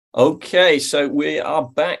Okay, so we are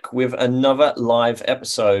back with another live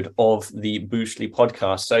episode of the Boostly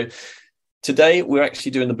podcast. So today we're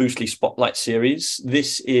actually doing the Boostly Spotlight series.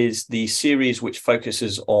 This is the series which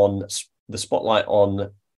focuses on the spotlight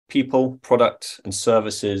on people, product, and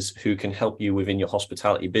services who can help you within your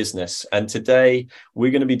hospitality business. And today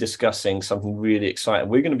we're going to be discussing something really exciting.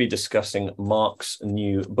 We're going to be discussing Mark's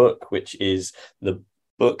new book, which is the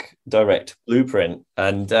Book Direct Blueprint.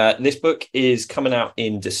 And this book is coming out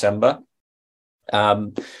in December.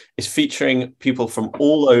 It's featuring people from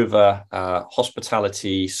all over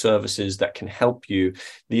hospitality services that can help you.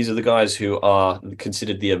 These are the guys who are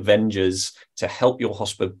considered the Avengers to help your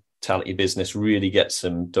hospitality business really get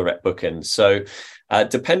some direct bookings. So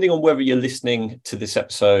depending on whether you're listening to this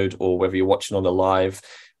episode or whether you're watching on the live,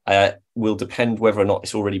 will depend whether or not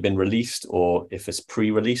it's already been released or if it's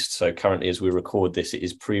pre-released. So currently, as we record this, it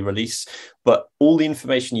is pre-release. But all the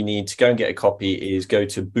information you need to go and get a copy is go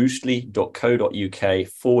to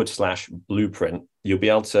boostly.co.uk/blueprint. You'll be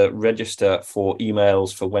able to register for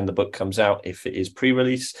emails for when the book comes out if it is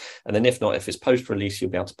pre-release. And then if not, if it's post-release,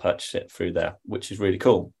 you'll be able to purchase it through there, which is really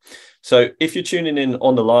cool. So if you're tuning in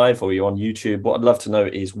on the live or you're on YouTube, what I'd love to know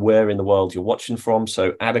is where in the world you're watching from.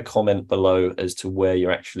 So add a comment below as to where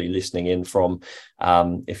you're actually listening in from.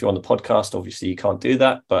 If you're on the podcast, obviously you can't do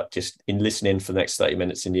that, but just in listening for the next 30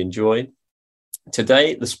 minutes and you enjoy.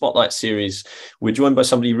 Today, the Spotlight series, we're joined by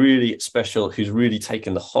somebody really special who's really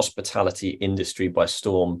taken the hospitality industry by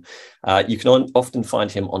storm. You can often find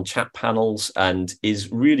him on chat panels and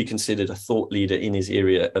is really considered a thought leader in his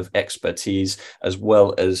area of expertise, as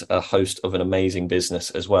well as a host of an amazing business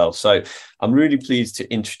as well. So I'm really pleased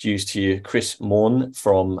to introduce to you Chris Morn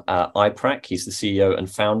from iPrac. He's the CEO and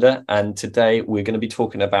founder. And today we're going to be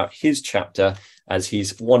talking about his chapter, as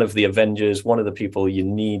he's one of the Avengers, one of the people you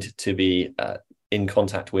need to be in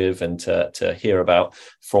contact with and to hear about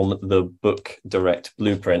from the Book Direct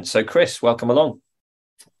Blueprint. So Chris, welcome along.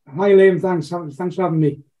 Hi Liam, thanks for having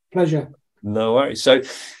me. Pleasure. No worries. So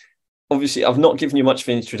obviously I've not given you much of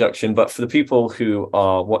an introduction, but for the people who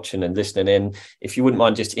are watching and listening in, if you wouldn't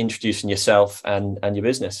mind just introducing yourself and your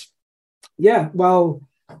business. Yeah, well,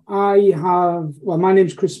 my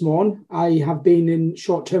name's Chris Morn. I have been in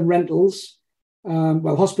short-term rentals,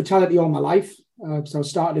 hospitality all my life. So I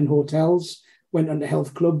started in hotels, went under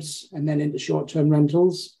health clubs and then into short-term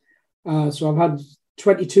rentals. So I've had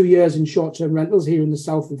 22 years in short-term rentals here in the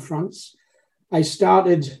south of France. I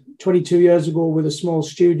started 22 years ago with a small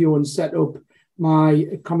studio and set up my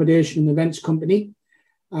accommodation and events company.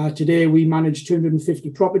 Today we manage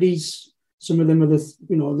 250 properties. Some of them are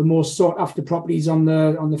the most sought after properties on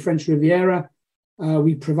the French Riviera.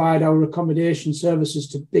 We provide our accommodation services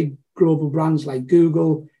to big global brands like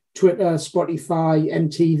Google, Twitter, Spotify,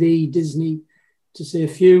 MTV, Disney, to say a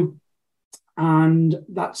few. And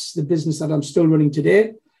that's the business that I'm still running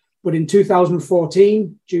today. But in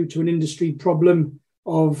 2014, due to an industry problem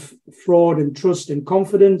of fraud and trust and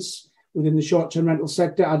confidence within the short-term rental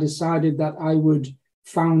sector, I decided that I would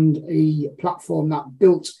found a platform that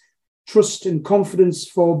built trust and confidence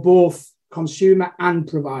for both consumer and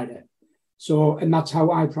provider. And that's how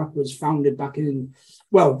iPrac was founded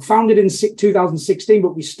founded in 2016,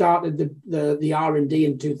 but we started the R&D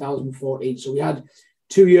in 2014. So we had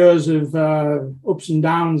 2 years of ups and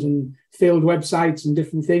downs and failed websites and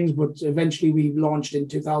different things, but eventually we launched in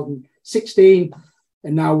 2016,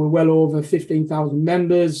 and now we're well over 15,000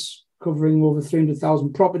 members, covering over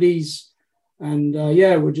 300,000 properties. And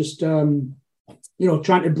we're just trying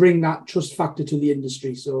to bring that trust factor to the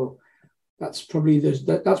industry. So that's probably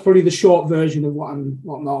the short version of what I'm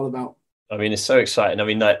all about. I mean, it's so exciting. I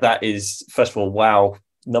mean, that is, first of all, wow,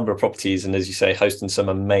 number of properties. And as you say, hosting some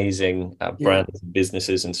amazing brands and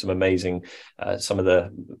businesses and some amazing, some of the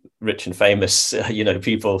rich and famous,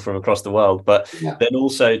 people from across the world. But then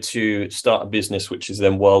also to start a business, which is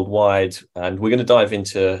then worldwide. And we're going to dive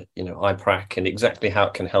into, iPrac and exactly how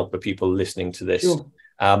it can help the people listening to this. Sure.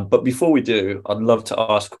 But before we do, I'd love to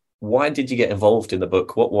ask, why did you get involved in the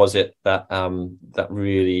book? What was it that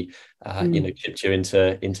really tipped you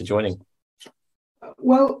into joining?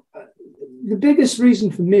 Well, the biggest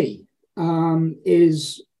reason for me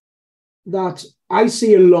is that I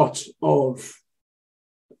see a lot of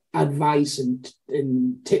advice and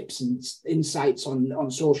tips and insights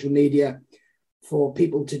on social media for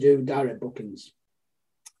people to do direct bookings.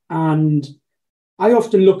 And I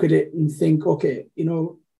often look at it and think, okay,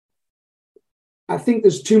 I think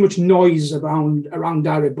there's too much noise around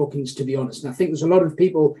direct bookings, to be honest. And I think there's a lot of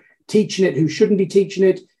people teaching it who shouldn't be teaching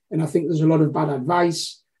it. And I think there's a lot of bad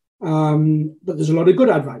advice, but there's a lot of good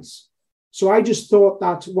advice. So I just thought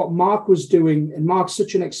that what Mark was doing, and Mark's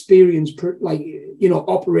such an experienced,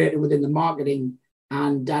 operator within the marketing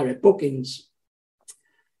and direct bookings.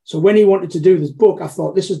 So when he wanted to do this book, I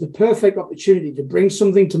thought this is the perfect opportunity to bring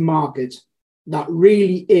something to market that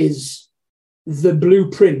really is the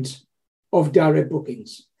blueprint of direct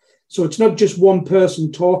bookings. So it's not just one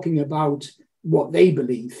person talking about what they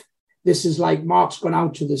believe. This is like Mark's gone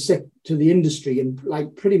out to the industry and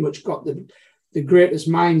like pretty much got the greatest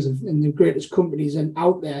minds and the greatest companies and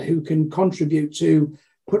out there who can contribute to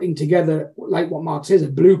putting together, like what Mark says, a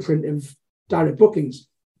blueprint of direct bookings.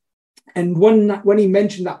 And when he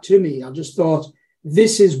mentioned that to me, I just thought,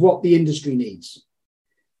 this is what the industry needs.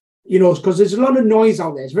 Because there's a lot of noise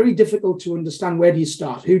out there. It's very difficult to understand, where do you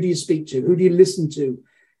start? Who do you speak to? Who do you listen to?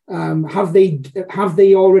 Have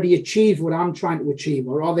they already achieved what I'm trying to achieve?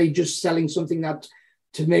 Or are they just selling something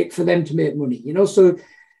for them to make money? So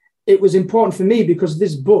it was important for me because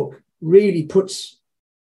this book really puts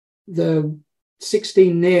the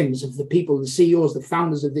 16 names of the people, the CEOs, the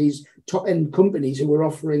founders of these top-end companies who were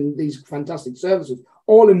offering these fantastic services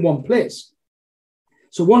all in one place.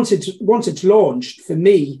 So once it's launched, for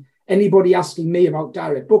me, anybody asking me about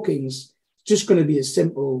direct bookings, it's just going to be a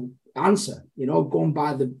simple answer, go and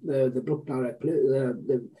buy the book direct,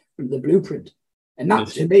 the blueprint. And that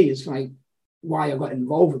to me is like why I got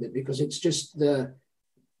involved with it, because it's just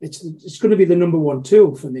it's going to be the number one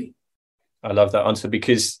tool for me. I love that answer,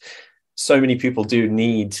 because so many people do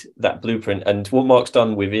need that blueprint. And what Mark's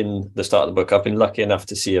done within the start of the book, I've been lucky enough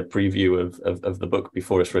to see a preview of the book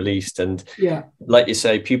before it's released. And like you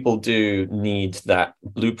say, people do need that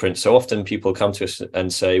blueprint. So often people come to us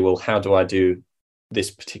and say, well, how do I do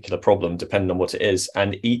this particular problem, depending on what it is?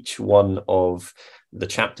 And each one of the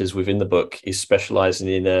chapters within the book is specializing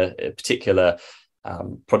in a particular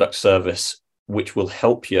product service, which will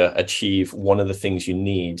help you achieve one of the things you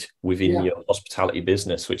need within your hospitality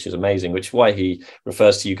business, which is amazing, which is why he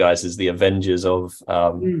refers to you guys as the Avengers of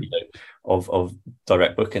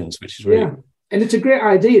direct bookings, which is really and it's a great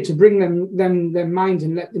idea to bring them their mind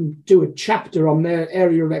and let them do a chapter on their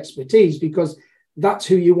area of expertise, because that's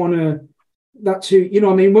who you want to,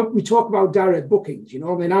 when we talk about direct bookings,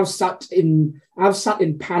 I've sat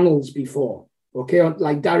in panels before,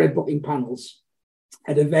 like direct booking panels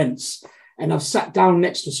at events. And I've sat down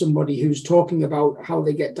next to somebody who's talking about how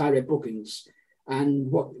they get direct bookings and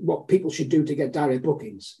what people should do to get direct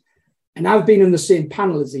bookings. And I've been in the same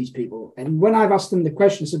panel as these people. And when I've asked them the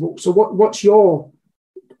question, I said, well, so what's your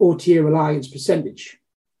OTA reliance percentage?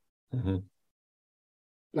 Mm-hmm.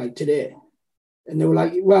 Like today? And they were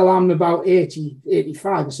like, well, I'm about 80,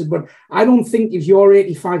 85. I said, but I don't think if you're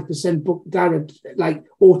 85% book direct, like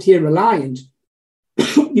OTA reliant,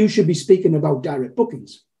 you should be speaking about direct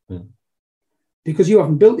bookings. Mm. Because you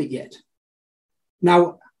haven't built it yet.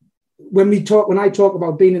 Now, when I talk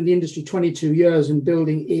about being in the industry 22 years and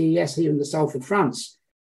building AES here in the south of France,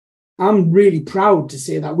 I'm really proud to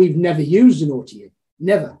say that we've never used an OTA,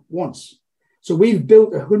 never once. So we've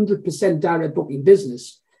built 100% direct booking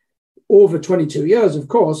business over 22 years, of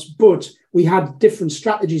course, but we had different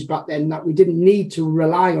strategies back then that we didn't need to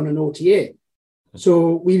rely on an OTA.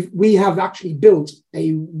 So we have actually built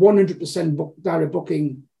a 100% direct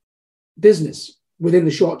booking business within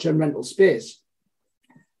the short-term rental space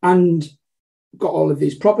and got all of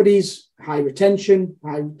these properties, high retention,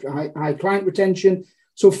 high client retention.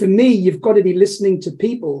 So for me, you've got to be listening to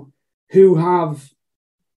people who have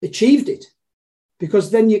achieved it,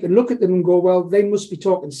 because then you can look at them and go, well, they must be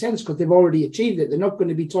talking sense because they've already achieved it. They're not going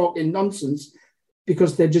to be talking nonsense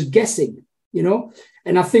because they're just guessing,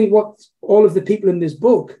 And I think what all of the people in this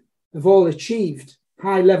book have all achieved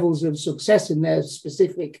high levels of success in their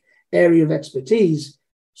specific area of expertise.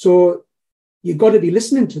 So you've got to be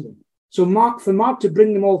listening to them. So for Mark to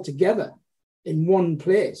bring them all together in one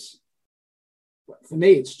place, for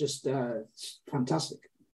me, it's just it's fantastic.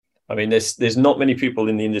 I mean, there's not many people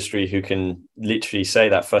in the industry who can literally say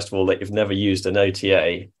that, first of all, that you've never used an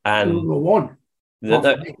OTA. And number one.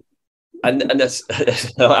 And that's,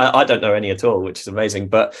 I don't know any at all, which is amazing.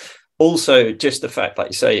 But also just the fact, like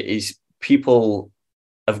you say, is people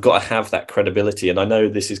have got to have that credibility. And I know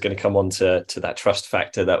this is going to come on to that trust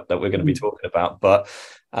factor that we're going to be talking about. But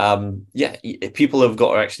people have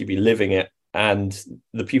got to actually be living it. And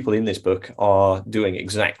the people in this book are doing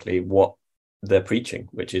exactly what they're preaching,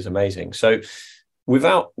 which is amazing. So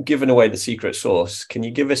without giving away the secret sauce, can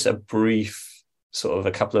you give us a brief sort of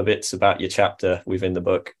a couple of bits about your chapter within the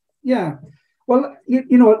book? Yeah. Well,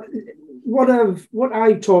 what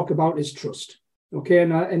I talk about is trust. Okay.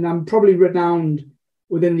 And I'm probably renowned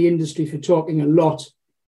within the industry for talking a lot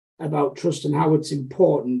about trust and how it's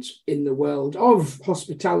important in the world of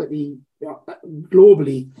hospitality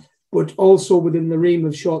globally, but also within the realm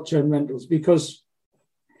of short-term rentals. Because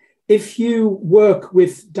if you work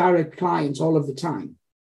with direct clients all of the time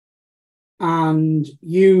and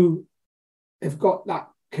you have got that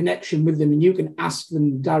connection with them and you can ask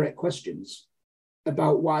them direct questions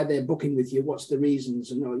about why they're booking with you, what's the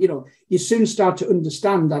reasons, and you soon start to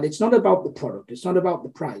understand that it's not about the product, it's not about the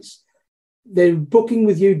price. They're booking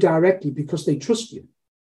with you directly because they trust you,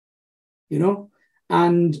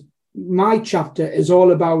 and my chapter is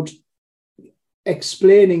all about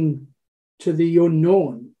explaining to the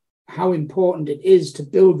unknown how important it is to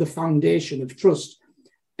build the foundation of trust.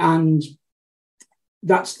 And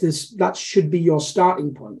that should be your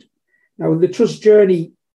starting point. Now, the trust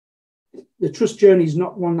journey is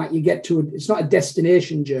not one that you get to. It's not a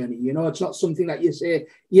destination journey. It's not something that you say,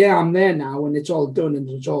 yeah, I'm there now and it's all done and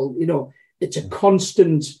it's all, it's a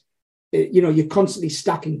constant, you're constantly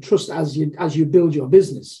stacking trust as you build your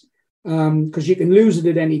business, because you can lose it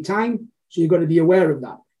at any time. So you've got to be aware of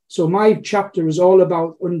that. So my chapter is all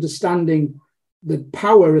about understanding the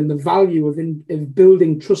power and the value of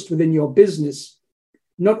building trust within your business,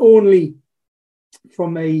 not only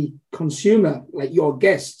from a consumer like your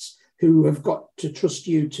guests who have got to trust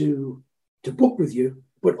you to book with you,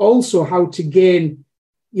 but also how to gain,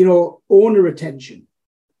 owner attention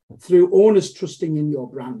through owners trusting in your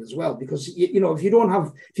brand as well. Because if you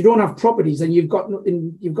don't have properties, then you've got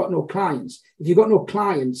no clients. If you've got no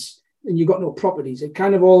clients, and you've got no properties, it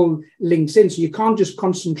kind of all links in. So you can't just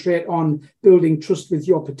concentrate on building trust with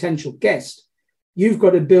your potential guest. You've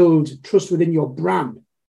got to build trust within your brand.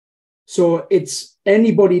 So it's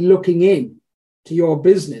anybody looking in to your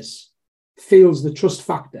business feels the trust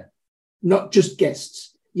factor, not just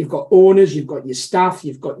guests. You've got owners, you've got your staff,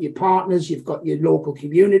 you've got your partners, you've got your local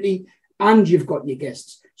community, and you've got your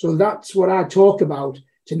guests. So that's what I talk about,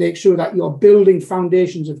 to make sure that you're building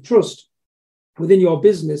foundations of trust within your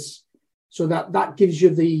business, so that gives you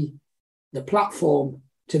the platform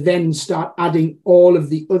to then start adding all of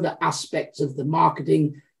the other aspects of the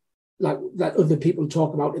marketing, like that other people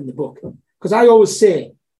talk about in the book. Because I always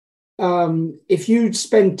say, if you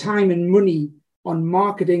spend time and money on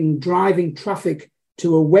marketing, driving traffic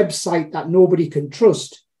to a website that nobody can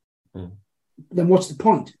trust, then what's the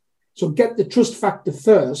point? So get the trust factor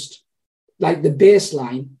first, like the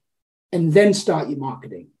baseline, and then start your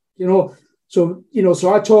marketing. So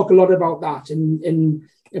I talk a lot about that and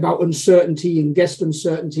about uncertainty and guest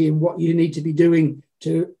uncertainty and what you need to be doing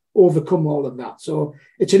to overcome all of that. So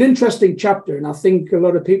it's an interesting chapter, and I think a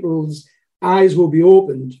lot of people's eyes will be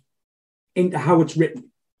opened into how it's written.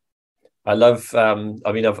 I love, I'm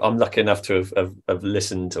lucky enough to have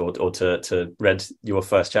listened or to read your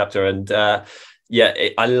first chapter. And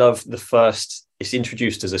I love the first, it's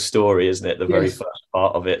introduced as a story, isn't it? The very first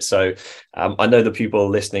part of it. So I know the people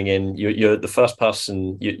listening in, you're the first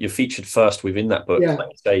person, you're featured first within that book, like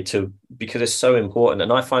you say, because it's so important.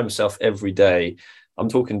 And I find myself every day, I'm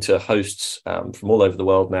talking to hosts from all over the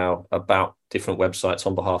world now about different websites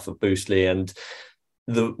on behalf of Boostly. And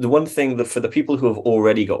the one thing that for the people who have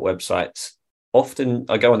already got websites, often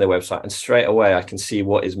I go on their website and straight away I can see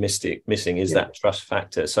what is missing is that trust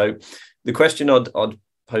factor. So the question I'd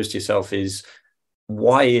pose to yourself is,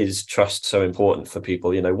 why is trust so important for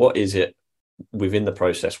people? What is it within the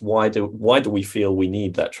process? Why do we feel we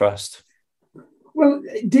need that trust? Well,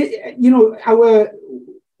 the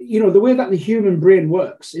way that the human brain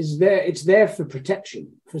works is it's there for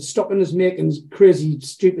protection, for stopping us making crazy,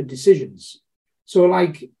 stupid decisions. So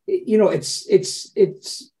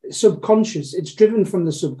it's subconscious, it's driven from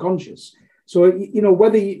the subconscious. So,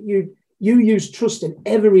 whether you use trust in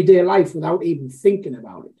everyday life without even thinking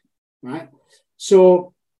about it, right?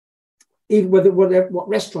 So even what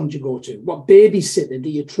restaurant you go to, what babysitter do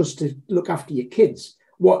you trust to look after your kids?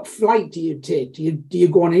 What flight do you take? Do you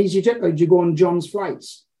go on EasyJet or do you go on John's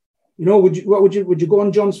flights? Would you go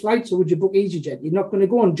on John's flights or would you book EasyJet? You're not going to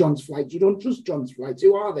go on John's flights. You don't trust John's flights.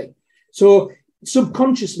 Who are they? So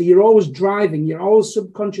subconsciously, you're always driving. Your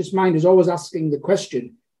subconscious mind is always asking the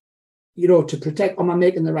question, to protect, am I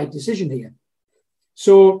making the right decision here?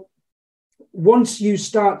 So once you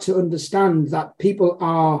start to understand that people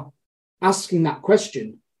are asking that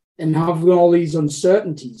question and having all these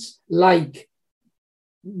uncertainties, like,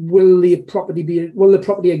 will the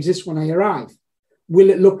property exist when I arrive? Will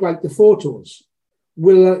it look like the photos?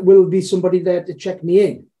 Will be somebody there to check me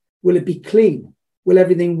in? Will it be clean? Will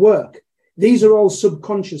everything work? These are all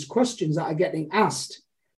subconscious questions that are getting asked.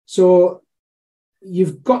 So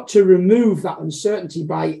you've got to remove that uncertainty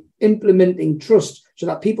by implementing trust so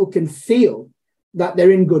that people can feel that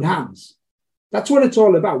they're in good hands. That's what it's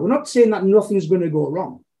all about. We're not saying that nothing's going to go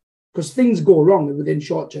wrong. because things go wrong within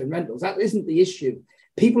short-term rentals. That isn't the issue.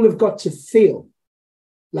 People have got to feel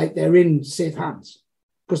like they're in safe hands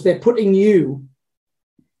because they're putting you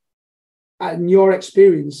and your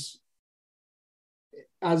experience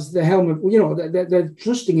as the helm of, they're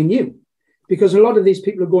trusting in you, because a lot of these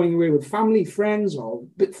people are going away with family, friends, or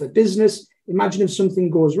for business. Imagine if something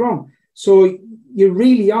goes wrong. So you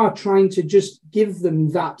really are trying to just give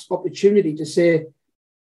them that opportunity to say,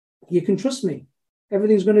 you can trust me.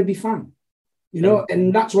 Everything's going to be fine.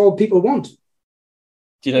 And that's all people want.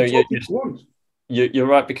 You're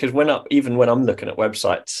right, because when I'm looking at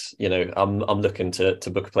websites, I'm looking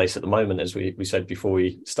to book a place at the moment, as we said before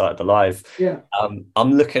we started the live. Yeah.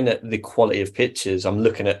 I'm looking at the quality of pictures. I'm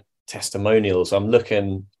looking at testimonials. I'm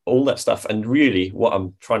looking all that stuff. And really what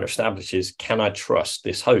I'm trying to establish is, can I trust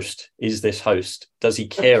this host? Does he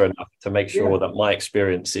care enough to make sure that my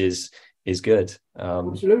experience is good?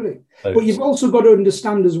 Absolutely. But you've also got to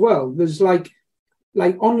understand as well, there's like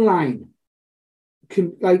online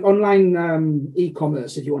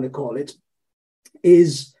e-commerce, if you want to call it,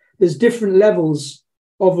 there's different levels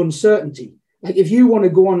of uncertainty. Like if you want to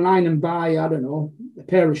go online and buy, I don't know, a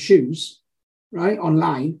pair of shoes, right,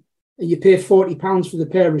 online, and you pay £40 for the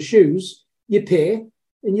pair of shoes, you pay,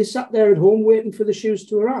 and you sat there at home waiting for the shoes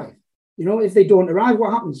to arrive. If they don't arrive,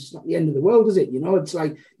 what happens? It's not the end of the world, is it? It's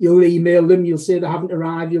like you'll email them, you'll say they haven't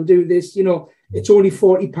arrived, you'll do this, it's only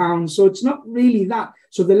 £40. So it's not really that.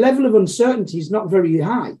 So the level of uncertainty is not very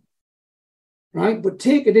high, right? But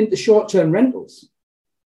take it into short-term rentals,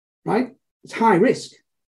 right? It's high risk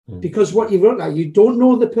because what you've got, you don't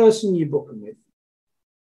know the person you're booking with,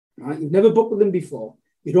 right? You've never booked with them before.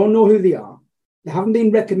 You don't know who they are. They haven't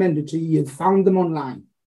been recommended to you. You've found them online.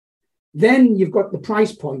 Then you've got the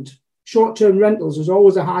price point. Short-term rentals is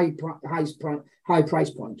always a high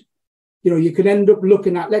price point. You could end up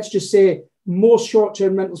looking at, let's just say, most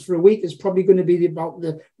short-term rentals for a week is probably going to be about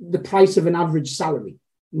the price of an average salary,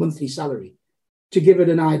 monthly salary, to give it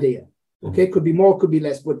an idea. Okay, could be more, could be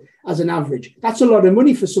less, but as an average, that's a lot of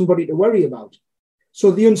money for somebody to worry about.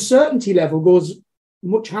 So the uncertainty level goes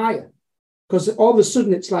much higher, because all of a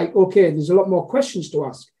sudden it's like, okay, there's a lot more questions to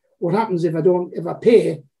ask. What happens if I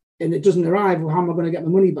pay and it doesn't arrive? Well, how am I going to get my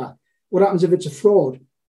money back? What happens if it's a fraud?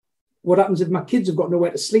 What happens if my kids have got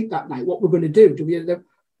nowhere to sleep that night? What we're going to do?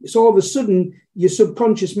 So all of a sudden, your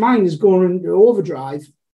subconscious mind is going into overdrive,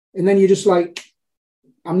 and then you're just like,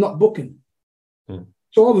 I'm not booking.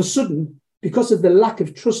 So all of a sudden, because of the lack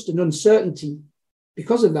of trust and uncertainty,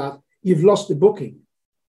 because of that, you've lost the booking.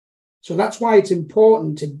 So that's why it's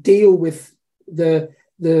important to deal with the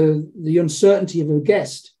uncertainty of a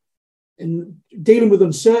guest. And dealing with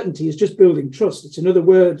uncertainty is just building trust. It's another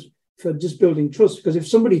word for just building trust, because if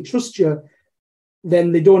somebody trusts you,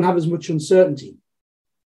 then they don't have as much uncertainty.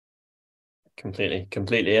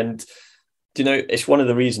 Completely. And it's one of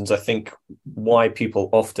the reasons I think why people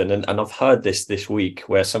often, and I've heard this week,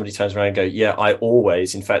 where somebody turns around and go, yeah, I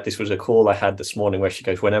always, in fact, this was a call I had this morning where she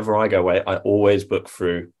goes, whenever I go away, I always book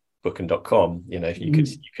through booking.com. You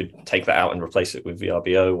could take that out and replace it with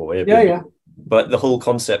VRBO or Airbnb. Yeah. But the whole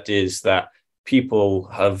concept is that people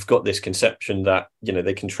have got this conception that,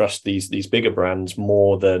 they can trust these bigger brands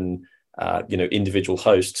more than, individual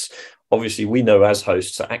hosts. Obviously, we know as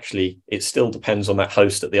hosts that actually it still depends on that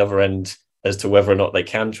host at the other end as to whether or not they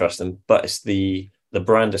can trust them. But it's the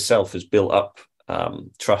brand itself has built up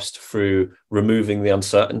trust through removing the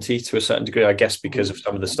uncertainty to a certain degree, I guess, because of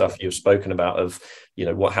some of the stuff you've spoken about of,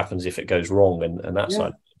 what happens if it goes wrong and that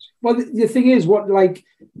side. Well, the thing is, Airbnb,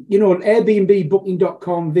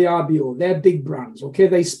 Booking.com, VRBO, they're big brands, okay?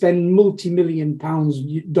 They spend multi-million pounds,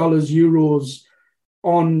 dollars, euros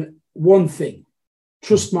on one thing,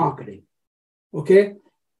 trust marketing, okay?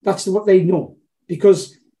 That's what they know.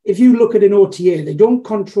 Because if you look at an OTA, they don't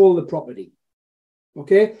control the property,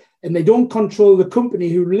 okay? And they don't control the company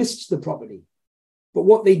who lists the property. But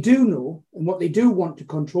what they do know and what they do want to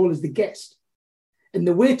control is the guest. And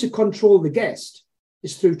the way to control the guest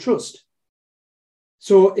is through trust.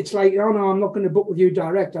 So it's like, oh no, I'm not going to book with you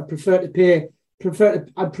direct. I'd prefer to pay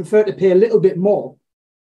a little bit more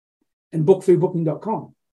and book through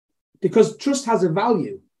Booking.com, because trust has a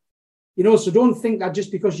value. So don't think that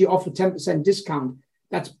just because you offer 10% discount,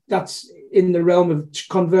 that's in the realm of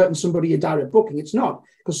converting somebody a direct booking. It's not,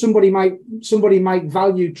 because somebody might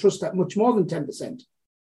value trust at much more than 10%.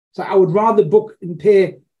 So I would rather book and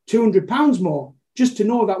pay £200 more just to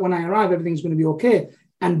know that when I arrive, everything's going to be okay.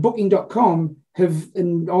 And Booking.com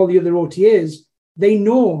and all the other OTAs, they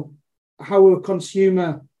know how a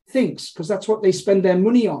consumer thinks, because that's what they spend their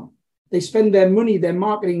money on. They spend their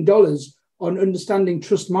marketing dollars on understanding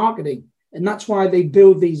trust marketing. And that's why they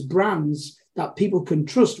build these brands that people can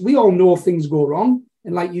trust. We all know things go wrong.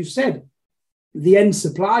 And like you said, the end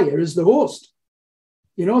supplier is the host.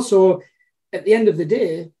 So at the end of the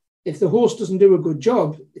day, if the host doesn't do a good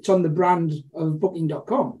job, it's on the brand of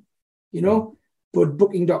Booking.com, But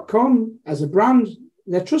Booking.com as a brand,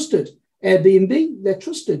 they're trusted. Airbnb, they're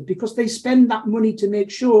trusted because they spend that money to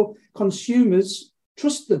make sure consumers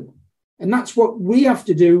trust them. And that's what we have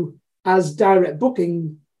to do as direct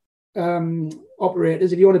booking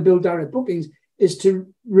operators. If you want to build direct bookings, is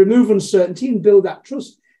to remove uncertainty and build that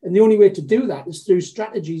trust. And the only way to do that is through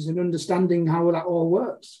strategies and understanding how that all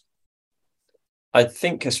works. I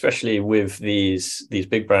think especially with these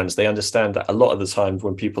big brands, they understand that a lot of the times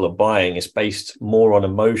when people are buying, it's based more on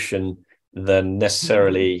emotion than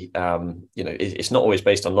necessarily, it's not always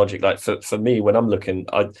based on logic. Like for me, when I'm looking,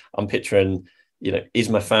 I'm picturing, is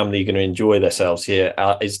my family going to enjoy themselves here?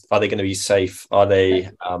 Are they going to be safe? Are they?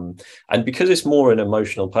 And because it's more an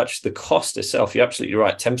emotional purchase, the cost itself, you're absolutely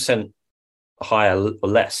right, 10% higher or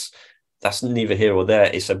less, that's neither here or there.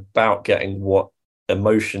 It's about getting what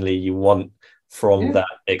emotionally you want from that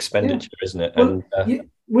expenditure, isn't it? Well, and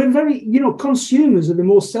we're very, consumers are the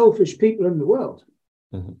most selfish people in the world.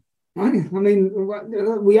 Mm-hmm. Right? I mean,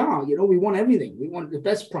 we are, we want everything. We want the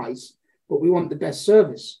best price, but we want the best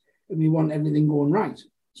service, and we want everything going right.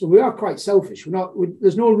 So we are quite selfish.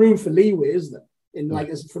 There's no room for leeway, is there?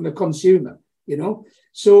 From the consumer,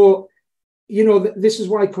 So, this is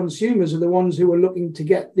why consumers are the ones who are looking to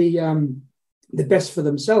get the best for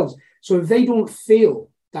themselves. So if they don't feel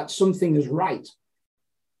that something is right,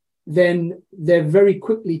 then they're very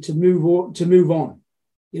quickly to move on.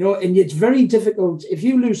 And it's very difficult. If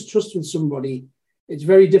you lose trust with somebody, it's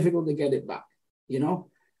very difficult to get it back,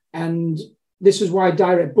 And this is why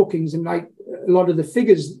direct bookings, and like a lot of the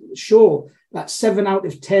figures show, that 7 out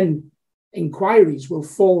of 10 inquiries will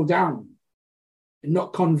fall down and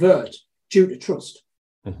not convert due to trust,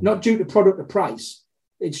 not due to product or price.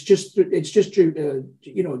 It's just due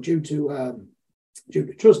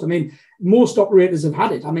to trust. I mean, most operators have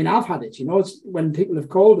had it. I mean, I've had it. It's when people have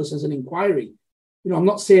called us as an inquiry. I'm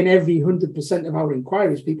not saying every 100% of our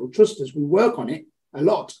inquiries people trust us. We work on it a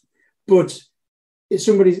lot, but if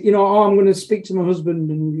somebody's, I'm going to speak to my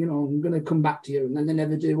husband, and I'm going to come back to you, and then they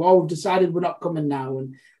never do. Oh, we've decided we're not coming now,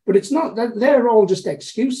 but it's not. They're all just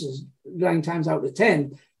excuses 9 times out of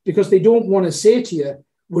 10, because they don't want to say to you,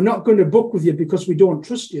 we're not going to book with you because we don't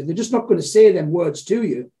trust you. They're just not going to say them words to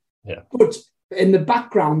you. Yeah. But in the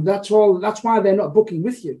background, that's why they're not booking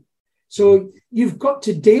with you. So you've got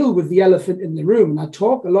to deal with the elephant in the room. And I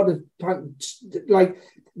talk a lot of times, like,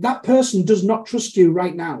 that person does not trust you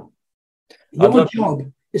right now. Your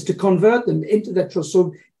job is to convert them into their trust.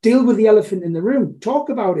 So deal with the elephant in the room. Talk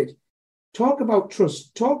about it. Talk about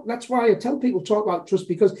trust. That's why I tell people talk about trust,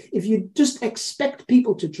 because if you just expect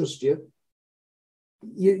people to trust you,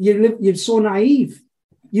 you're so naive.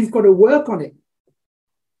 You've got to work on it.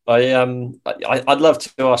 I'd love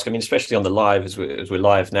to ask, I mean, especially on the live, as we're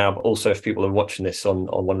live now, but also if people are watching this on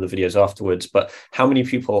one of the videos afterwards, but how many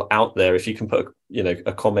people out there, if you can put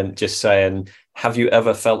a comment just saying, have you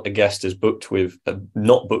ever felt a guest has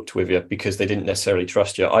not booked with you because they didn't necessarily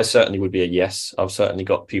trust you? I certainly would be a yes. I've certainly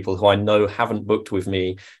got people who I know haven't booked with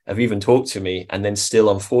me, have even talked to me, and then still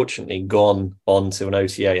unfortunately gone on to an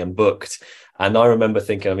OTA and booked. And I remember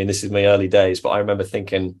thinking, I mean, this is my early days, but I remember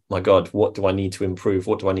thinking, my God, what do I need to improve?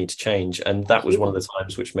 What do I need to change? And that was one of the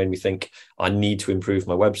times which made me think I need to improve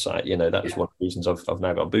my website. That was one of the reasons I've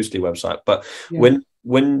now got a Boostly website. But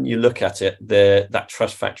when you look at it, that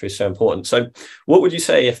trust factor is so important. So what would you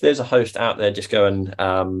say if there's a host out there just going,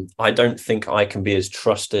 I don't think I can be as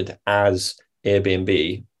trusted as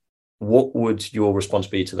Airbnb? What would your response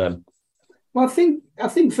be to them? Well, I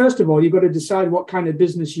think first of all, you've got to decide what kind of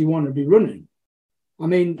business you want to be running. I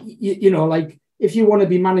mean, like if you want to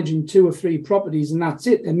be managing 2 or 3 properties and that's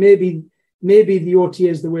it, then maybe the OTA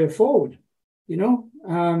is the way forward. You're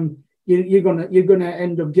gonna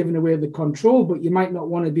end up giving away the control, but you might not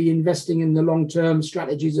want to be investing in the long-term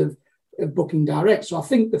strategies of booking direct. So I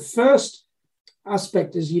think the first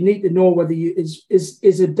aspect is you need to know whether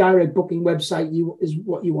is a direct booking website is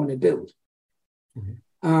what you want to build.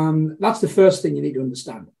 Mm-hmm. That's the first thing you need to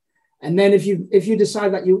understand. And then if you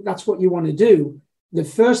decide that that's what you want to do, the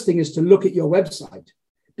first thing is to look at your website,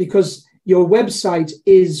 because your website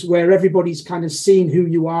is where everybody's kind of seeing who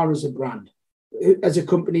you are as a brand, as a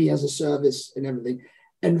company, as a service and everything.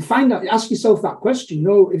 And ask yourself that question.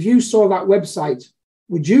 If you saw that website,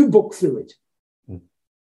 would you book through it?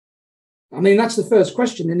 I mean, that's the first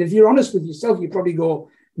question. And if you're honest with yourself, you probably go,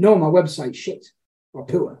 no, my website's shit or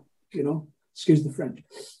poor, excuse the French.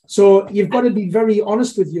 So you've got to be very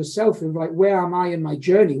honest with yourself of like, where am I in my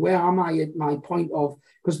journey? Where am I at my point of,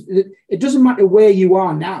 because it doesn't matter where you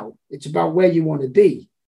are now, it's about where you want to be.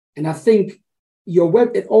 And I think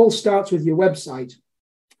it all starts with your website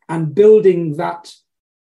and building that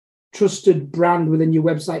trusted brand within your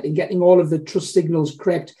website and getting all of the trust signals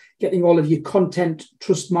correct, getting all of your content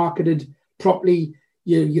trust marketed properly,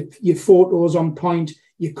 your photos on point,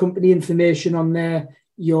 your company information on there,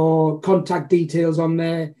 your contact details on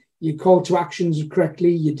there, your call to actions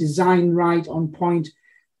correctly, your design right on point.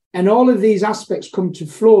 And all of these aspects come to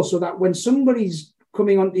flow so that when somebody's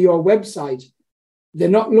coming onto your website, they're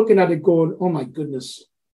not looking at it going, oh my goodness,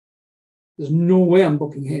 there's no way I'm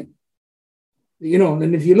booking him. You know,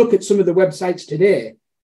 and if you look at some of the websites today,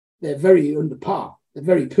 they're very under par, they're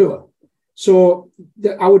very poor. So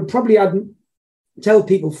I would probably tell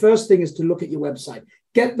people, first thing is to look at your website,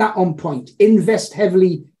 get that on point, invest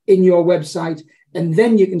heavily in your website, and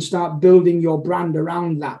then you can start building your brand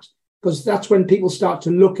around that. Because that's when people start to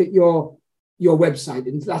look at your website,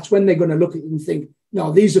 and that's when they're going to look at it and think,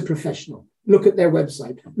 no, these are professional. Look at their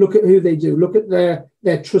website, look at who they do, look at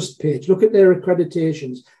their trust page, look at their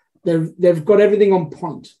accreditations. They've got everything on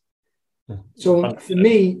point. So for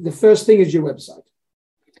me, the first thing is your website,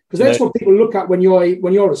 because that's what people look at when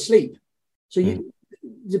you're asleep. So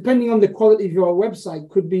depending on the quality of your website,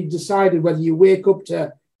 could be decided whether you wake up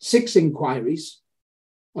to 6 inquiries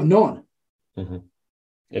or none. Mm-hmm.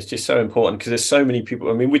 It's just so important because there's so many people.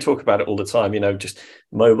 I mean, we talk about it all the time, you know, just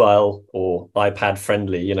mobile or iPad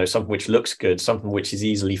friendly, you know, something which looks good, something which is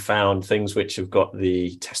easily found, things which have got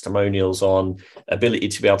the testimonials on, ability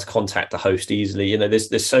to be able to contact the host easily. You know,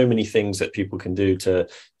 there's so many things that people can do to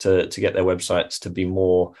get their websites to be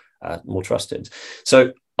more trusted.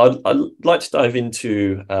 So I'd like to dive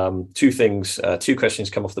into two things, two questions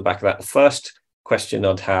come off the back of that. The first question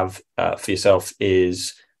I'd have for yourself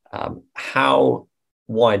is how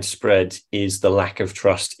widespread is the lack of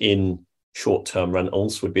trust in short-term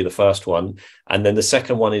rentals would be the first one. And then the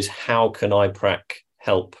second one is, how can iPrac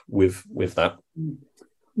help with that?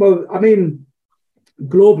 Well, I mean,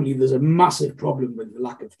 globally, there's a massive problem with the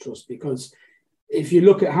lack of trust, because if you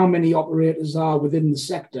look at how many operators are within the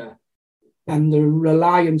sector and the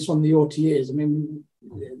reliance on the OTAs, I mean,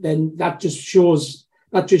 then that just shows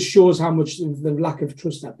how much of the lack of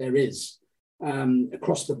trust that there is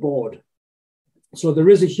across the board. So there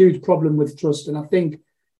is a huge problem with trust. And I think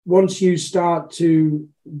once you start to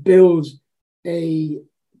build a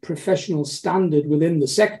professional standard within the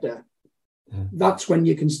sector, that's when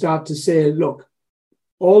you can start to say, look,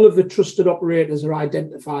 all of the trusted operators are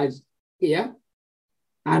identified here,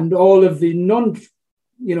 and all of the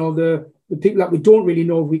the people that we don't really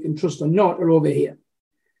know if we can trust or not are over here.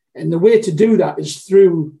 And the way to do that is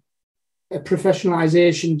through a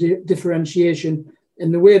professionalization, differentiation.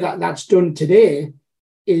 And the way that that's done today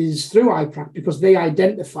is through iPrac, because they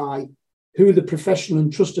identify who the professional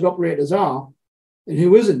and trusted operators are and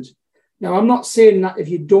who isn't. Now, I'm not saying that if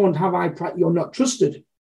you don't have iPrac, you're not trusted,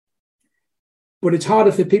 but it's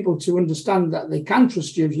harder for people to understand that they can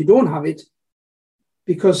trust you if you don't have it,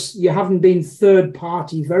 because you haven't been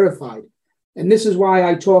third-party verified. And this is why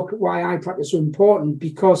why iPrac is so important,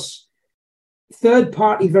 because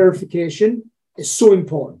third-party verification is so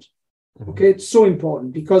important. Okay, it's so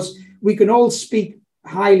important, because we can all speak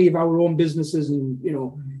highly of our own businesses, and you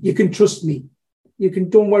know, you can trust me.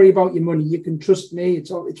 Don't worry about your money. You can trust me.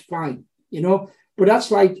 It's fine. You know, but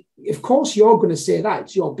that's like, of course, you're going to say that.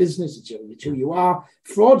 It's your business. It's who you are.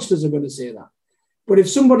 Fraudsters are going to say that. But if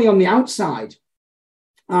somebody on the outside,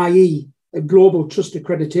 i.e., a global trust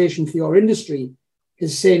accreditation for your industry,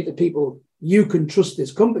 is saying to people, you can trust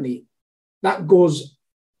this company, that goes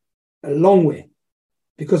a long way.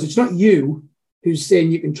 Because it's not you who's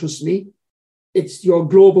saying you can trust me. It's your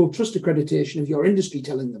global trust accreditation of your industry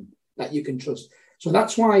telling them that you can trust. So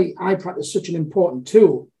that's why iPrac is such an important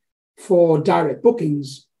tool for direct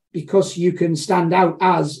bookings, because you can stand out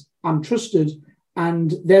as, I'm trusted,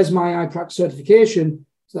 and there's my iPrac certification,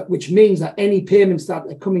 which means that any payments that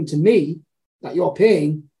are coming to me that you're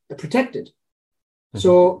paying are protected. Mm-hmm.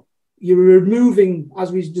 So you're removing,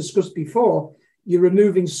 as we discussed before, you're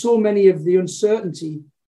removing so many of the uncertainty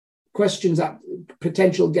questions that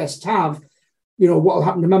potential guests have. You know, what will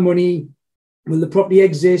happen to my money? Will the property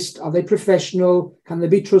exist? Are they professional? Can they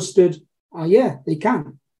be trusted? Yeah, they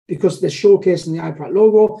can, because they're showcasing the iPrac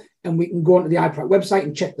logo, and we can go onto the iPrac website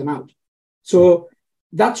and check them out. So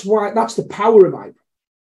that's the power of iPrac.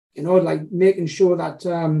 You know, like making sure that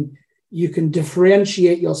you can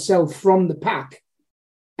differentiate yourself from the pack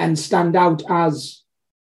and stand out as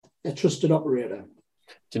a trusted operator.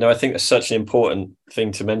 Do you know, I think that's such an important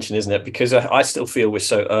thing to mention, isn't it? Because I still feel we're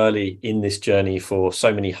so early in this journey for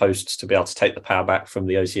so many hosts to be able to take the power back from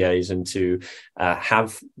the OTAs and to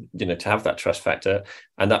have that trust factor,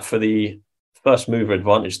 and that for the first mover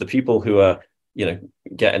advantage, the people who are,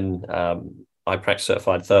 getting iPRAC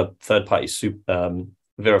certified, third party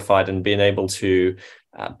verified, and being able to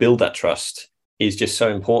build that trust is just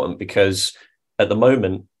so important, because at the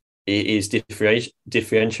moment, it is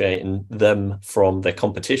differentiating them from their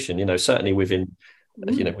competition. Certainly within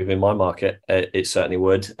my market, it certainly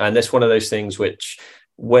would. And that's one of those things which,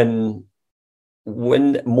 when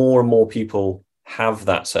more and more people have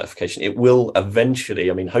that certification, it will eventually,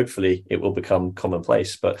 hopefully it will become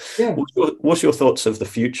commonplace. But yeah. What's your thoughts of the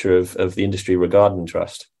future of the industry regarding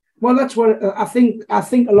trust? Well, that's what I think. I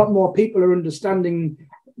think a lot more people are understanding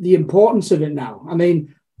the importance of it now.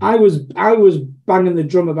 I was banging the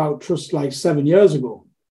drum about trust like 7 years ago.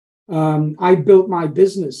 I built my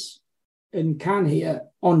business in Cannes here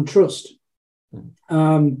on trust.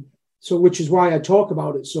 So which is why I talk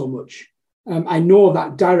about it so much. I know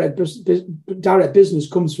that direct business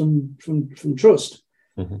comes from trust.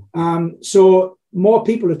 Mm-hmm. So more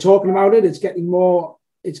people are talking about it. It's getting more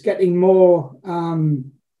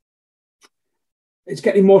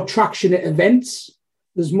traction at events.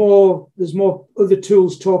 There's more other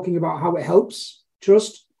tools talking about how it helps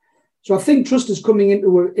trust. So I think trust is coming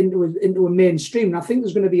into a mainstream. And I think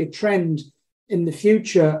there's going to be a trend in the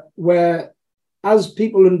future where, as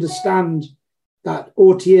people understand that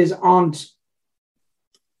OTAs aren't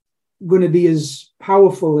going to be as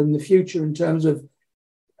powerful in the future in terms of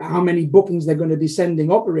how many bookings they're going to be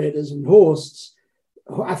sending operators and hosts,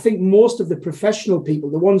 I think most of the professional people,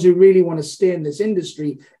 the ones who really want to stay in this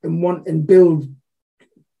industry and build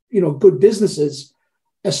good businesses,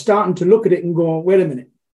 are starting to look at it and go, wait a minute,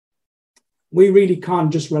 we really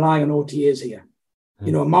can't just rely on OTAs here.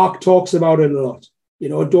 Mm-hmm. Mark talks about it a lot.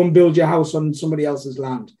 Don't build your house on somebody else's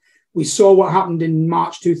land. We saw what happened in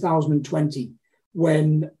March 2020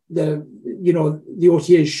 when the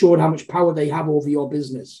OTAs showed how much power they have over your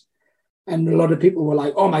business. And a lot of people were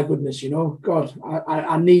like, oh my goodness, God,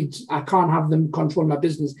 I can't have them control my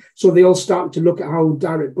business. So they all started to look at how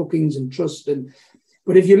direct bookings and trust.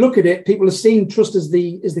 But if you look at it, people are seeing trust as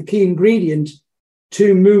the key ingredient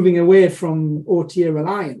to moving away from OTA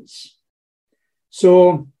reliance.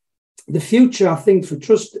 So the future, I think, for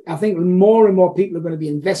trust, I think more and more people are going to be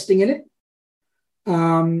investing in it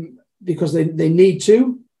because they need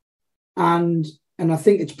to. And I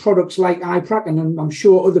think it's products like iPRAC, and I'm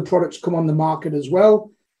sure other products come on the market as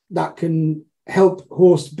well that can help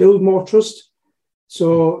hosts build more trust.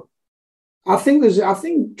 So I think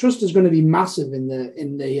trust is going to be massive in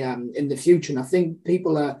the future. And I think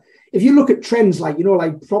people are, if you look at trends like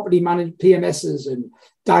property managed PMSs and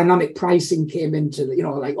dynamic pricing came into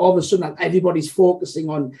like all of a sudden everybody's focusing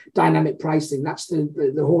on dynamic pricing. That's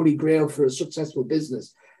the holy grail for a successful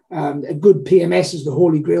business. A good PMS is the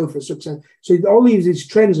holy grail for success. So all these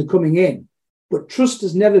trends are coming in, but trust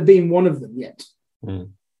has never been one of them yet.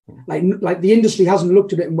 Mm-hmm. Like the industry hasn't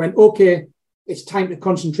looked at it and went, okay, it's time to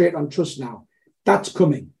concentrate on trust now. That's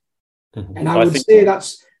coming. Mm-hmm. And I would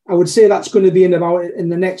say that's going to be in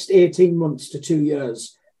the next 18 months to 2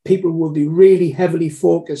 years. People will be really heavily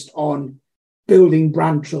focused on building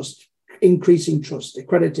brand trust, increasing trust,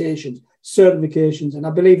 accreditations, certifications. And I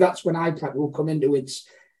believe that's when iPRAC will come into its,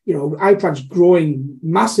 iPRAC's growing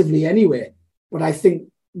massively anyway. But I think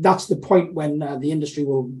that's the point when the industry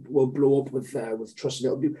will blow up with trust.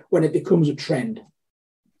 It'll be when it becomes a trend.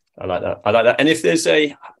 I like that. And if there's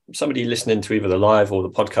somebody listening to either the live or the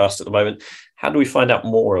podcast at the moment, how do we find out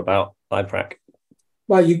more about iPRAC?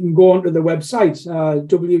 Well, you can go onto the website,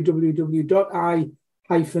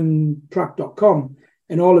 www.i-prac.com,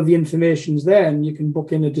 and all of the information's there. And you can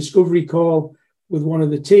book in a discovery call with one of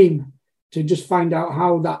the team to just find out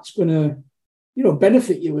how that's going to,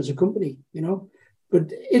 benefit you as a company, But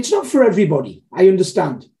it's not for everybody. I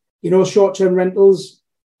understand. Short-term rentals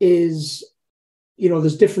is,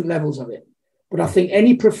 there's different levels of it. But I think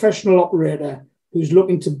any professional operator who's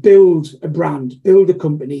looking to build a brand, build a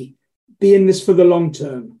company, be in this for the long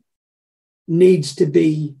term, needs to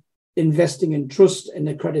be investing in trust and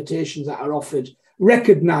accreditations that are offered,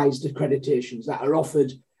 recognized accreditations that are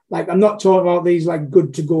offered. Like, I'm not talking about these like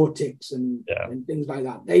good to go ticks and things like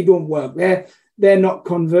that. They don't work. They're not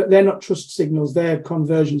trust signals, they're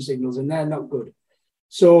conversion signals, and they're not good.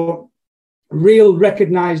 So real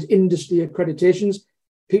recognized industry accreditations,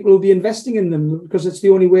 people will be investing in them because it's the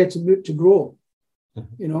only way to grow.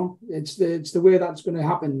 Mm-hmm. It's the way that's going to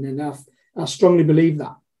happen, and I strongly believe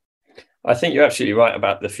that. I think you're absolutely right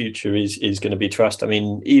about the future is going to be trust. I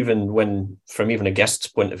mean, even from a guest's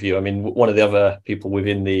point of view, I mean, one of the other people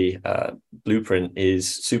within the blueprint is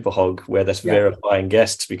Superhog, where they're verifying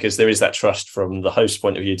guests, because there is that trust from the host's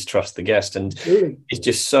point of view to trust the guest. And it's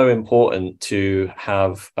just so important to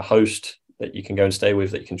have a host that you can go and stay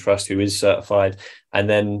with, that you can trust, who is certified, and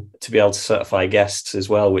then to be able to certify guests as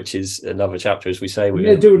well, which is another chapter, as we say.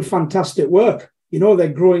 They're doing fantastic work. They're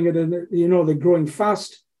growing it, and they're growing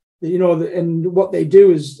fast. And what they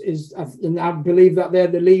do is, and I believe that they're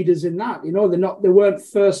the leaders in that. They weren't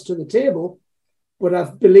first to the table, but I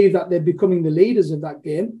believe that they're becoming the leaders of that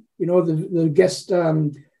game. The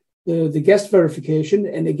guest verification,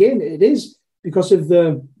 and again, it is because of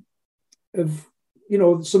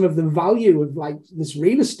some of the value of like this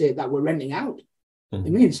real estate that we're renting out. Mm-hmm. I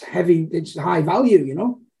mean, it's heavy, it's high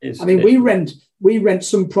value. We rent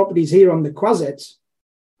some properties here on the Croisette.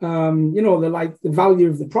 They're like, the value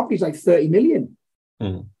of the property is like 30 million.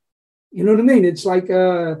 Mm. You know what I mean? It's like,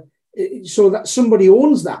 so that somebody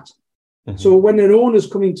owns that. Mm-hmm. So when an owner's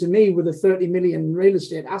coming to me with a 30 million real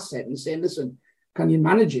estate asset and saying, listen, can you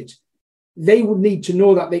manage it? They would need to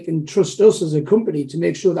know that they can trust us as a company to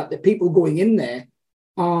make sure that the people going in there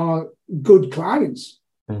are good clients.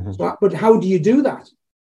 Mm-hmm. But how do you do that?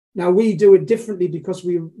 Now, we do it differently because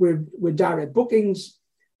we're direct bookings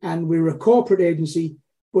and we're a corporate agency.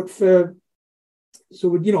 But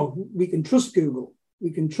we can trust Google,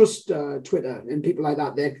 we can trust Twitter and people like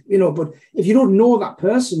that. But if you don't know that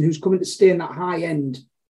person who's coming to stay in that high end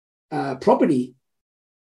property,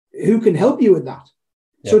 who can help you with that?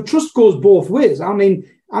 Yeah. So trust goes both ways. I mean,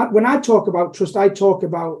 when I talk about trust, I talk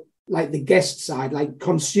about like the guest side, like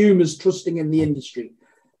consumers trusting in the industry,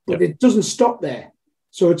 but It doesn't stop there.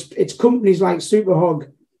 So it's companies like Superhog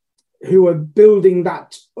who are building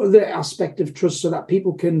that other aspect of trust so that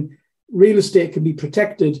real estate can be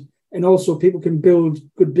protected, and also people can build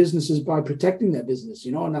good businesses by protecting their business,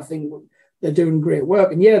 and I think they're doing great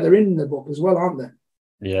work. And they're in the book as well, aren't they?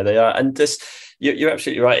 Yeah, they are. And you're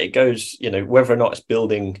absolutely right. It goes, whether or not it's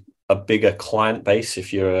building a bigger client base,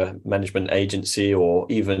 if you're a management agency, or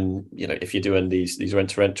even, if you're doing these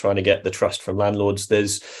rent to rent, trying to get the trust from landlords,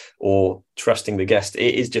 or trusting the guest,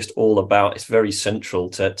 it is just all about, it's very central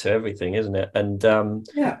to everything, isn't it? And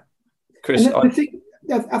Chris, and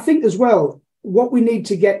I think as well, what we need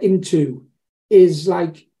to get into is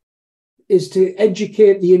to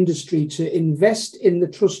educate the industry to invest in the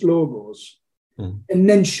trust logos and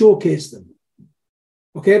then showcase them.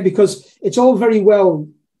 Okay, because it's all very well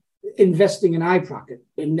investing in iPracket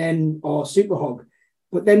or Superhog,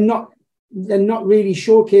 but they're not really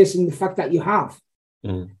showcasing the fact that you have.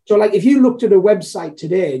 So like if you looked at a website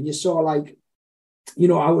today and you saw I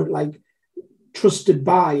would like trusted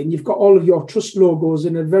by, and you've got all of your trust logos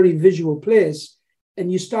in a very visual place,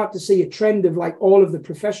 and you start to see a trend of like all of the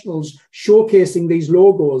professionals showcasing these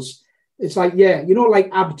logos. It's like,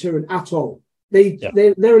 like ABTA and Atoll,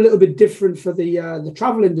 they're a little bit different for the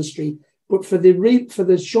travel industry. But for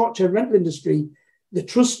the short-term rental industry, the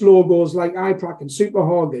trust logos like iPrac and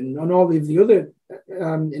Superhog and all of the other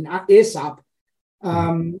in ASAP,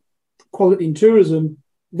 Quality and Tourism,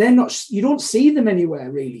 they're not. You don't see them anywhere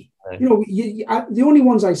really. Right. The only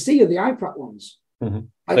ones I see are the iPrac ones.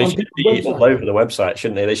 Mm-hmm. They should be all over the website,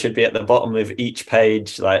 shouldn't they? They should be at the bottom of each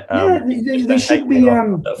page. They should be.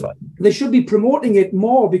 They should be promoting it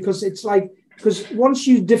more, because it's like. Because once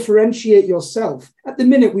you differentiate yourself, at the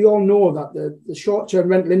minute, we all know that the short-term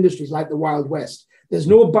rental industry is like the Wild West. There's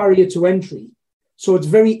no barrier to entry. So it's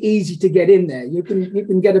very easy to get in there. You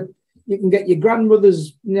can get your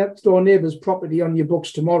grandmother's next door neighbor's property on your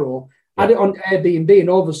books tomorrow, add it on Airbnb, and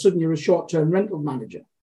all of a sudden you're a short-term rental manager,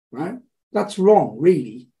 right? That's wrong,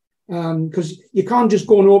 really. Because you can't just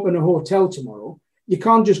go and open a hotel tomorrow. You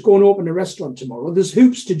can't just go and open a restaurant tomorrow. There's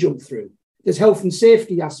hoops to jump through. There's health and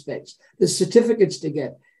safety aspects. There's certificates to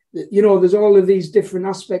get. There's all of these different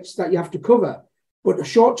aspects that you have to cover. But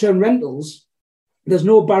short-term rentals, there's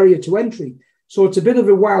no barrier to entry. So it's a bit of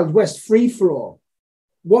a Wild West free-for-all.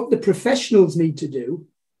 What the professionals need to do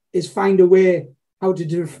is find a way how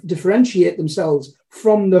to differentiate themselves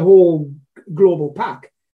from the whole global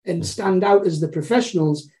pack and stand out as the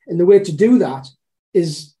professionals. And the way to do that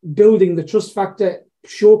is building the trust factor,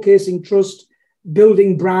 showcasing trust,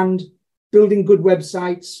 building brand, building good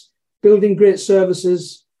websites, building great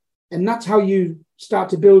services. And that's how you start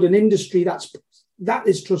to build an industry that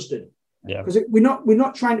is trusted. Yeah. Because we're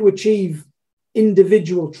not trying to achieve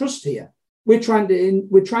individual trust here. We're trying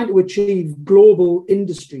to achieve global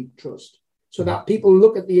industry trust, so that people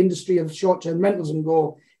look at the industry of short-term rentals and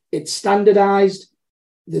go, it's standardized.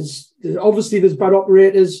 There's bad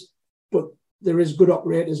operators, but there is good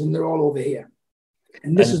operators and they're all over here.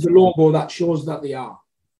 And this is the logo that shows that they are.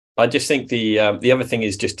 I just think the other thing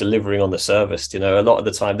is just delivering on the service. You know, a lot of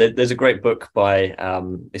the time there's a great book by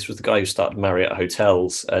this was the guy who started Marriott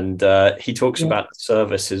Hotels, and he talks about the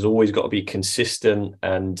service has always got to be consistent.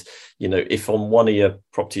 And you know, if on one of your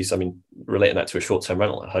properties, I mean, relating that to a short-term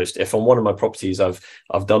rental host, if on one of my properties I've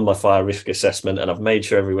done my fire risk assessment and I've made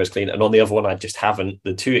sure everywhere's clean, and on the other one I just haven't,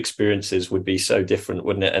 the two experiences would be so different,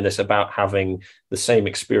 wouldn't it? And it's about having the same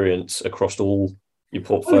experience across all your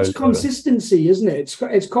portfolio. Well, it's consistency, isn't it?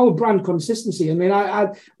 It's called brand consistency. I mean,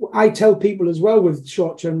 I tell people as well with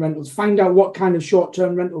short-term rentals, find out what kind of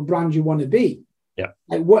short-term rental brand you want to be. Yeah.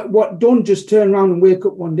 Like what don't just turn around and wake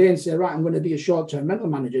up one day and say, right, I'm going to be a short-term rental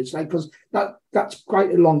manager. It's like, because that's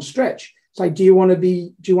quite a long stretch. It's like, do you want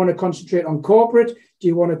to concentrate on corporate? Do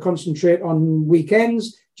you want to concentrate on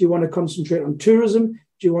weekends? Do you want to concentrate on tourism?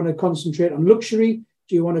 Do you want to concentrate on luxury?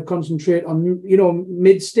 Do you want to concentrate on, you know,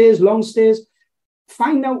 mid stays, long stays?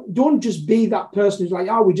 Find out, don't just be that person who's like,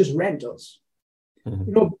 oh, we just rent us. Mm-hmm.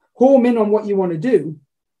 You know, home in on what you want to do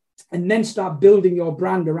and then start building your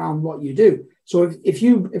brand around what you do. So if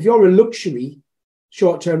you're a luxury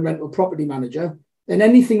short-term rental property manager, then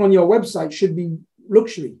anything on your website should be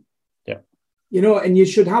luxury. Yeah. You know, and you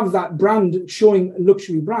should have that brand showing a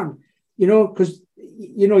luxury brand, you know, because,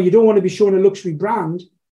 you know, you don't want to be showing a luxury brand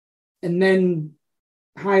and then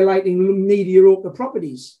highlighting mediocre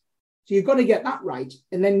properties. So you've got to get that right.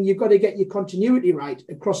 And then you've got to get your continuity right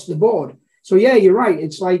across the board. So, yeah, you're right.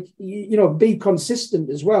 It's like, you know, be consistent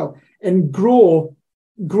as well and grow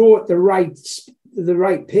at the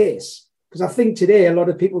right pace. Because I think today a lot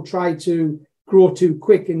of people try to grow too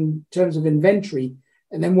quick in terms of inventory.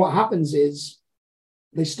 And then what happens is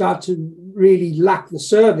they start to really lack the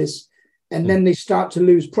service. And then they start to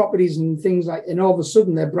lose properties and things like, and all of a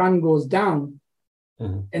sudden their brand goes down.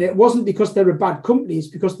 Mm-hmm. And it wasn't because they were bad companies,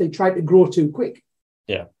 because they tried to grow too quick.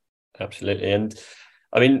 Yeah, absolutely. And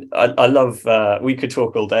I mean, I love, we could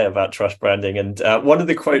talk all day about trust branding. And one of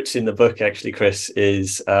the quotes in the book, actually, Chris,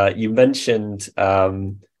 is you mentioned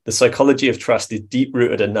the psychology of trust is deep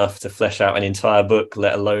rooted enough to flesh out an entire book,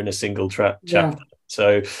 let alone a single chapter. Yeah.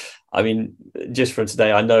 So, I mean, just from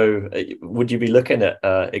today, I know, would you be looking at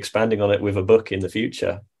expanding on it with a book in the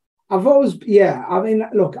future? I've always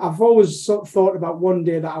thought about one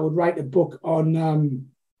day that I would write a book on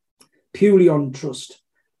purely on trust,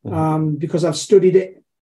 because I've studied it,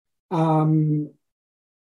 and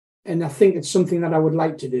I think it's something that I would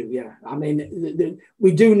like to do. Yeah, I mean,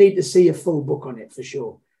 we do need to see a full book on it for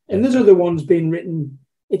sure. And there's other ones being written.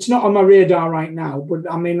 It's not on my radar right now, but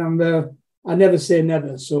I mean, I never say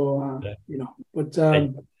never. So you know, but.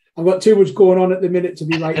 I've got too much going on at the minute to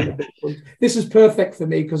be writing a book. This is perfect for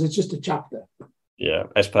me because it's just a chapter. Yeah,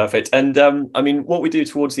 that's perfect. And I mean, what we do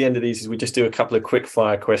towards the end of these is we just do a couple of quick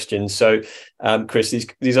fire questions. So, Chris,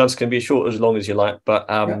 these answers can be as short or as long as you like, but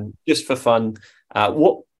just for fun,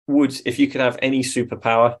 what would, if you could have any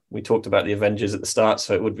superpower, we talked about the Avengers at the start,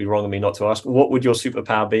 so it would be wrong of me not to ask, what would your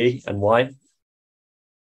superpower be and why?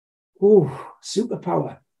 Oh,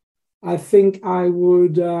 superpower. I think I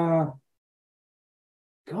would...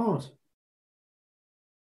 God,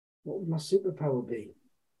 what would my superpower be?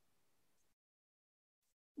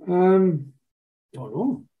 Don't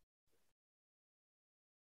know.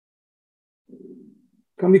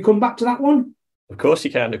 Can we come back to that one? Of course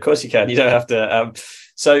you can. Of course you can. You don't have to.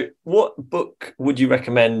 So what book would you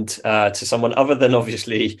recommend to someone other than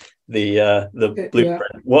obviously the Blueprint? Yeah.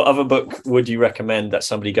 What other book would you recommend that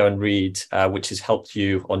somebody go and read, which has helped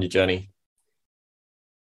you on your journey?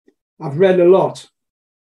 I've read a lot.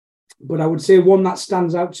 But I would say one that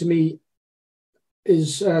stands out to me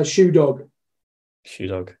is Shoe Dog. Shoe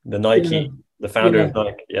Dog, the Nike, the founder of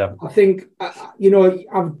Nike. Yeah, I think you know,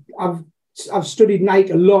 I've studied Nike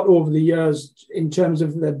a lot over the years in terms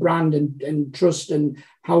of their brand and trust and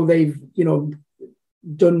how they've, you know,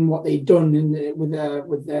 done what they've done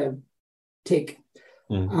with their tick.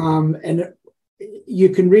 And you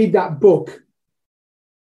can read that book.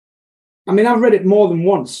 I mean, I've read it more than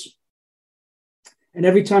once. And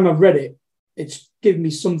every time I've read it, it's given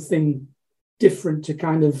me something different to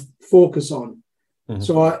kind of focus on. Mm-hmm.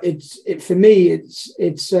 So for me,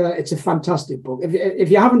 it's a fantastic book. If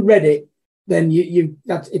you haven't read it, then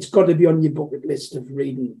it's got to be on your bucket list of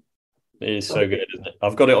reading. It is so good, isn't it?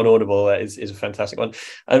 I've got it on Audible. That is a fantastic one.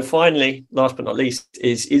 And finally, last but not least,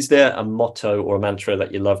 is there a motto or a mantra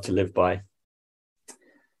that you love to live by?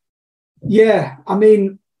 Yeah, I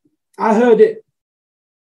mean, I heard it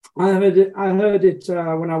when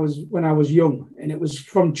I was young, and it was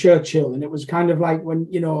from Churchill, and it was kind of like when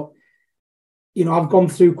you know I've gone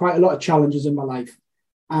through quite a lot of challenges in my life,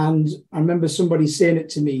 And I remember somebody saying it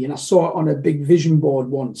to me, and I saw it on a big vision board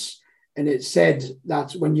once. And it said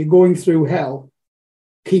that when you're going through hell,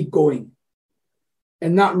 keep going.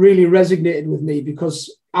 And that really resonated with me,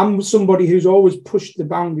 because I'm somebody who's always pushed the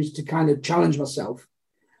boundaries to kind of challenge myself.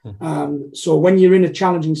 So when you're in a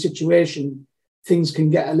challenging situation, things can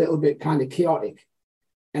get a little bit kind of chaotic.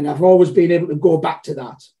 And I've always been able to go back to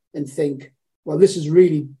that and think, well, this is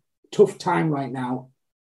really tough time right now.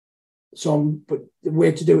 But the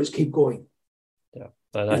way to do it is keep going. Yeah.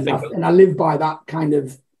 And I live by that kind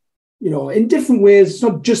of, in different ways. It's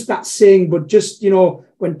not just that saying, but just,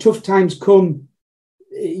 when tough times come,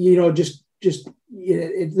 they're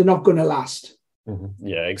not going to last. Mm-hmm.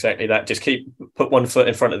 Yeah, exactly that. Just put one foot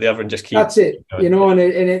in front of the other and just keep. That's it, and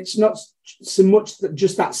it's not so much that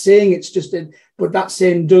just that saying. It's just but that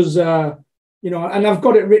saying does, and I've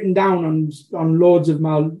got it written down on loads of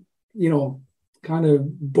my, kind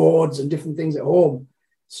of boards and different things at home.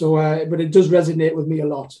 So, but it does resonate with me a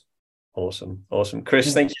lot. Awesome.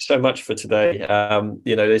 Chris, thank you so much for today.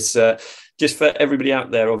 It's just for everybody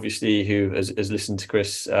out there, obviously, who has listened to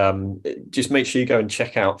Chris, just make sure you go and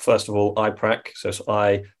check out, first of all, iPrac. So it's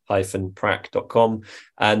i-prac.com.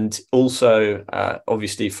 And also,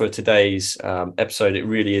 obviously, for today's episode, it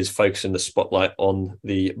really is focusing the spotlight on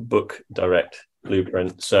the Book Direct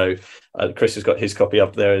Blueprint. So Chris has got his copy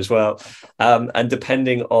up there as well. And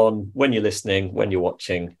depending on when you're listening, when you're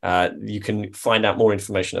watching, you can find out more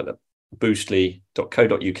information at the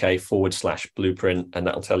boostly.co.uk/blueprint, and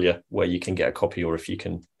that'll tell you where you can get a copy, or if you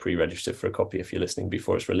can pre-register for a copy if you're listening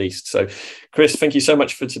before it's released. So Chris, thank you so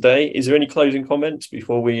much for today. Is there any closing comments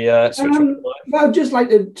before we switch on? Well, I'd just like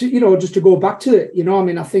to just to go back to it.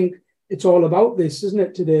 I think it's all about this, isn't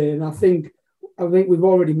it, today? And I think we've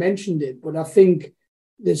already mentioned it, but I think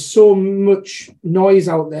there's so much noise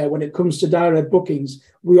out there when it comes to direct bookings.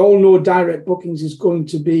 We all know direct bookings is going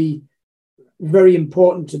to be very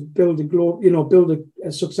important to build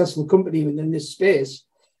a successful company within this space.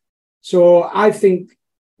 So I think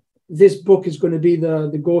this book is going to be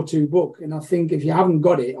the go-to book. And I think if you haven't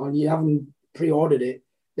got it or you haven't pre-ordered it,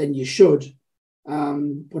 then you should.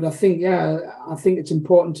 But I think it's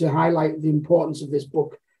important to highlight the importance of this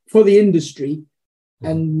book for the industry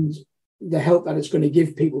and the help that it's going to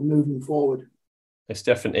give people moving forward. It's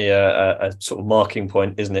definitely a sort of marking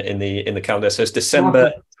point, isn't it, in the calendar? So it's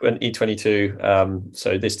December 2022.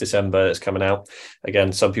 So this December it's coming out.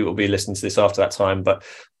 Again, some people will be listening to this after that time, but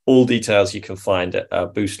all details you can find at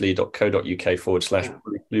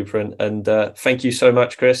boostly.co.uk/blueprint. And thank you so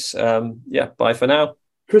much, Chris. Bye for now.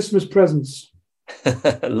 Christmas presents.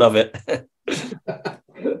 Love it.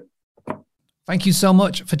 Thank you so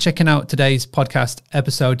much for checking out today's podcast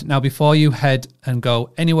episode. Now, before you head and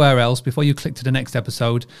go anywhere else, before you click to the next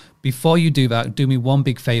episode, before you do that, do me one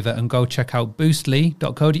big favor and go check out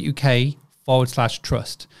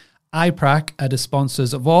boostly.co.uk/trust. iPrac are the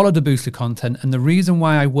sponsors of all of the Boostly content, and the reason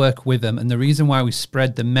why I work with them and the reason why we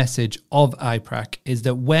spread the message of iPrac is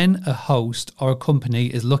that when a host or a company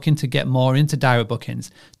is looking to get more into direct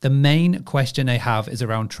bookings, the main question they have is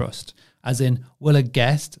around trust. As in, will a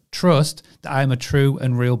guest trust that I am a true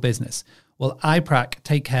and real business? Well, iPrac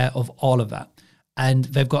take care of all of that. And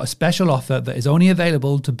they've got a special offer that is only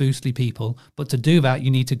available to Boostly people. But to do that,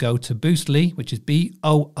 you need to go to Boostly, which is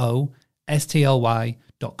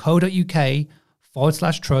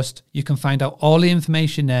boostly.co.uk/trust. You can find out all the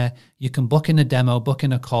information there. You can book in a demo, book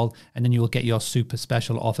in a call, and then you will get your super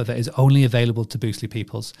special offer that is only available to Boostly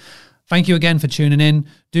peoples. Thank you again for tuning in.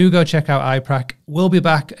 Do go check out iPrac. We'll be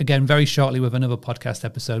back again very shortly with another podcast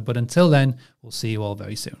episode. But until then, we'll see you all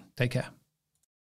very soon. Take care.